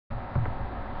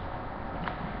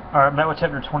Alright, back with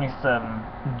chapter 27.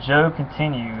 Job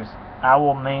continues, I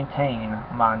will maintain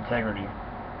my integrity.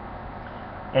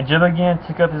 And Job again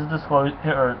took up his discourse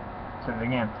and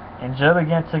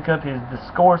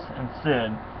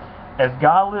said, As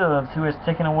God lives, who has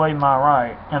taken away my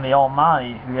right, and the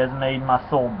Almighty, who has made my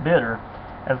soul bitter,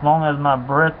 as long as my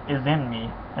breath is in me,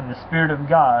 and the Spirit of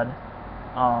God,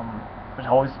 the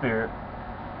Holy Spirit,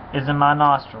 is in my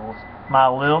nostrils, my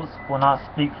lips will not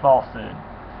speak falsehood,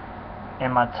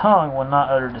 and my tongue will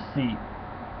not utter deceit.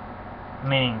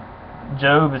 Meaning,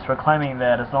 Job is proclaiming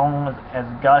that as long as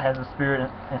God has a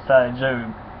spirit inside of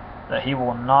Job, that he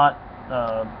will not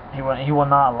he will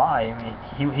not lie. I mean,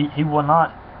 he will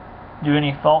not do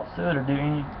any falsehood or do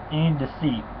any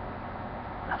deceit.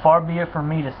 Far be it from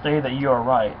me to say that you are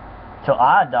right. Till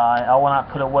I die, I will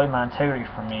not put away my integrity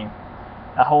from me.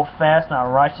 I hold fast my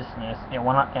righteousness and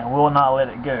will not let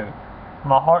it go.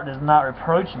 My heart does not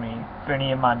reproach me for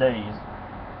any of my days.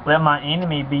 Let my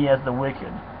enemy be as the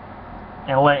wicked,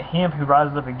 and let him who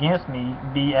rises up against me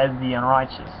be as the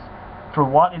unrighteous. For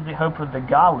what is the hope of the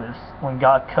godless when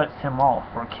God cuts him off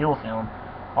or kills him?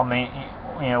 I mean,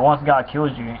 once God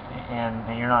kills you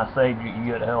and you're not saved,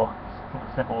 you go to hell.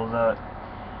 Simple as that.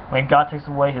 When God takes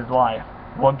away his life,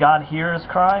 will God hear his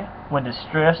cry when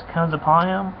distress comes upon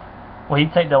him? Will he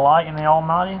take delight in the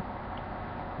Almighty?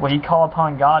 Will he call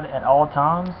upon God at all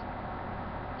times?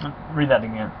 Read that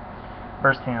again.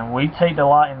 Verse 10. Will he take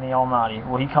delight in the Almighty?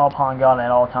 Will he call upon God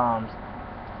at all times?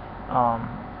 I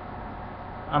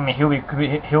mean, he'll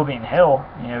be in hell.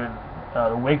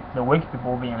 The wicked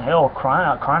people will be in hell, crying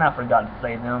out for God to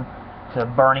save them, to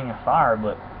burning in fire.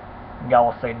 But God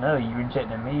will say, no, you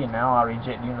rejected me, and now I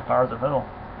reject you in the fires of hell.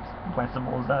 It's plain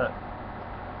simple as that.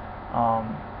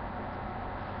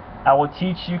 I will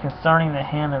teach you concerning the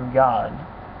hand of God.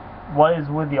 What is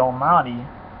with the Almighty,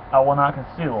 I will not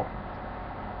conceal.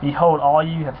 Behold, all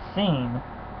you have seen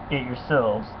it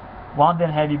yourselves. Why then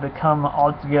have you become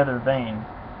altogether vain?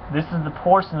 This is the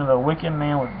portion of a wicked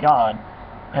man with God,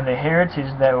 and the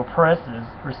heritage that oppresses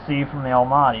received from the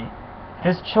Almighty.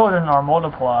 His children are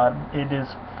multiplied, it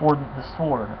is for the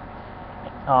sword.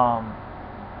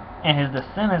 And his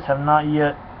descendants have not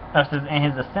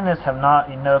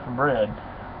enough bread.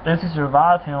 Those who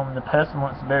survive him, the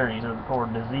pestilence berries or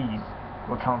disease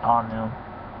will come upon them,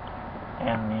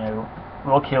 and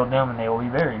will kill them, and they will be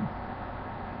buried.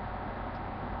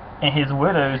 And his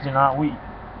widows do not weep.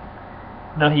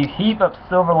 Though he heap up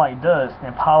silver like dust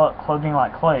and pile up clothing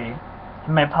like clay,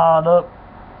 he may pile it up,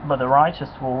 but the righteous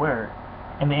will wear it,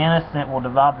 and the innocent will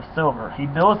divide the silver. He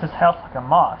builds his house like a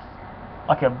mosque,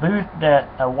 like a booth that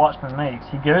a watchman makes.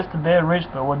 He goes to bed rich,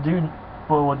 but will do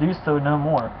so no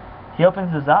more. He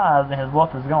opens his eyes, and his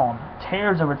wealth is gone.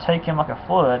 Terrors overtake him like a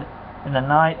flood. In the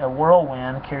night a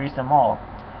whirlwind carries him off.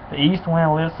 The east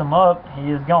wind lifts him up,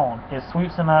 he is gone. It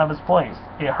sweeps him out of his place.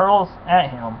 It hurls at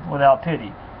him without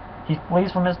pity. He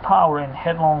flees from his power in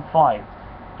headlong flight.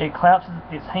 It claps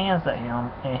its hands at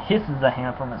him and hisses at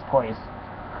him from its place.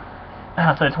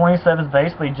 So 27 is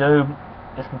basically Job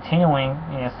is continuing,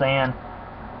 saying,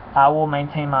 I will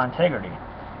maintain my integrity.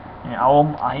 He's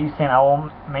saying, I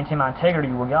will maintain my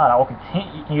integrity with God. I will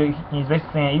continue. He's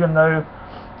basically saying, even though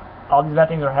all these bad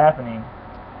things are happening,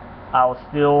 I will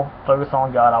still focus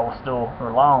on God. I will still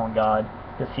rely on God,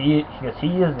 because He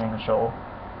is in control,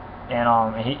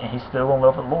 and he's still going to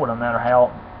live for the Lord, no matter how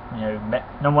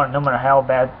no matter how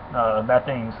bad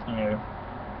things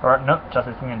or no, just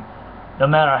again, no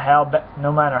matter how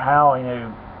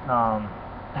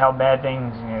how bad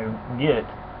things get.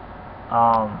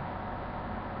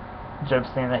 Job's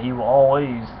saying that he will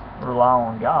always rely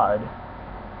on God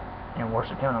and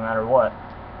worship Him no matter what.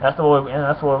 That's the way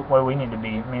we need to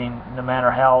be. Meaning, no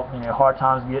matter how hard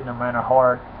times get, no matter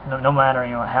how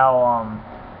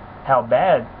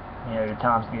bad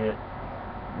times get,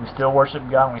 we still worship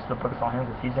God and we still focus on Him,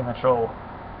 because He's in control,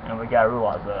 and we gotta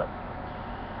realize that.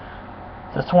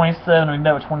 So 27, we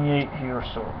met with 28 here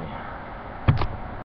shortly.